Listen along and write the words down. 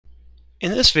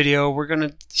In this video, we're going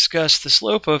to discuss the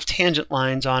slope of tangent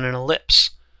lines on an ellipse.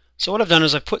 So what I've done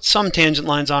is I've put some tangent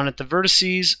lines on at the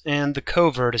vertices and the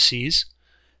co-vertices.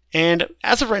 And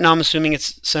as of right now, I'm assuming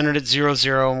it's centered at 0,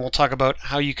 0, and we'll talk about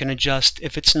how you can adjust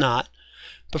if it's not.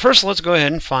 But first, let's go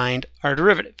ahead and find our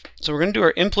derivative. So we're going to do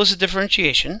our implicit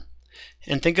differentiation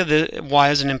and think of the y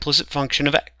as an implicit function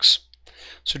of x.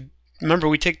 So remember,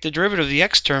 we take the derivative of the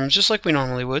x terms just like we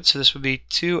normally would. So this would be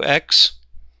 2x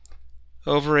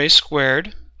over a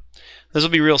squared. This will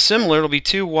be real similar. It'll be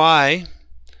 2y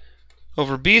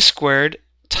over b squared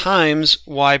times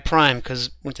y prime, because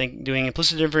we're doing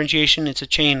implicit differentiation, it's a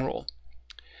chain rule,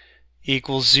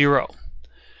 equals 0.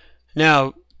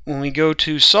 Now, when we go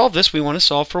to solve this, we want to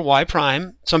solve for y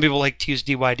prime. Some people like to use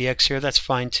dy dx here. That's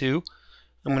fine too.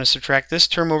 I'm going to subtract this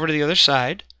term over to the other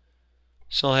side.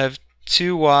 So I'll have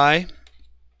 2y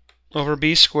over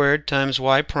b squared times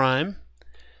y prime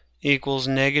equals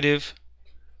negative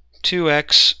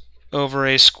 2x over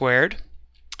a squared.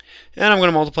 And I'm going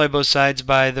to multiply both sides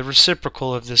by the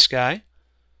reciprocal of this guy.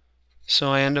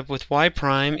 So I end up with y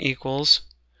prime equals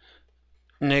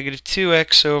negative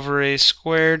 2x over a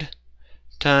squared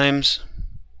times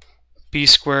b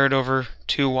squared over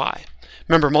 2y.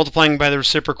 Remember, multiplying by the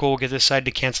reciprocal will get this side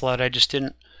to cancel out. I just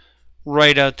didn't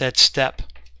write out that step.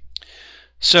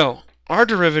 So our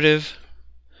derivative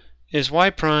is y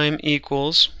prime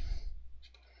equals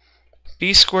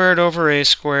b squared over a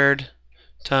squared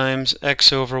times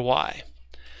x over y.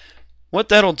 What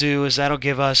that'll do is that'll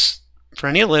give us, for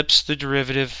any ellipse, the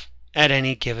derivative at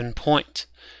any given point.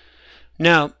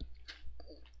 Now,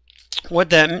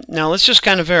 let's just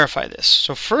kind of verify this.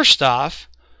 So first off,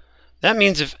 that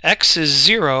means if x is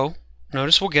 0,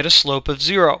 notice we'll get a slope of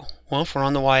 0. Well, if we're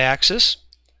on the y-axis,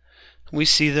 we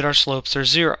see that our slopes are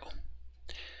 0.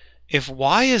 If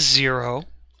y is 0,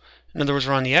 in other words,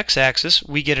 we're on the x-axis,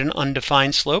 we get an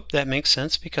undefined slope. That makes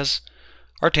sense because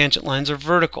our tangent lines are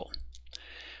vertical.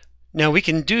 Now we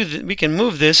can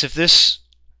move this if this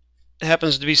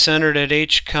happens to be centered at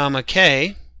h comma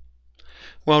k.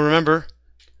 Well, remember,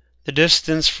 the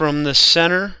distance from the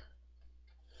center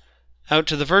out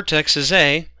to the vertex is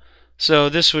a, so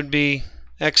this would be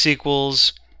x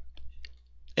equals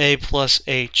a plus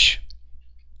h.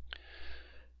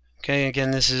 Okay,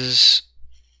 again, this is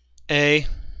a,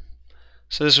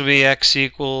 so this would be x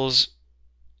equals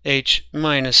h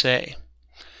minus a.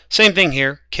 Same thing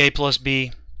here, k plus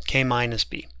b, k minus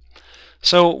b.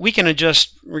 So we can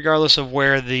adjust regardless of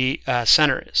where the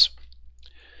center is.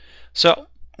 So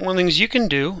one of the things you can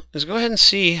do is go ahead and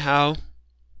see how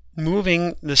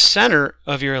moving the center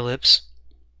of your ellipse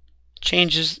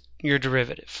changes your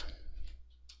derivative.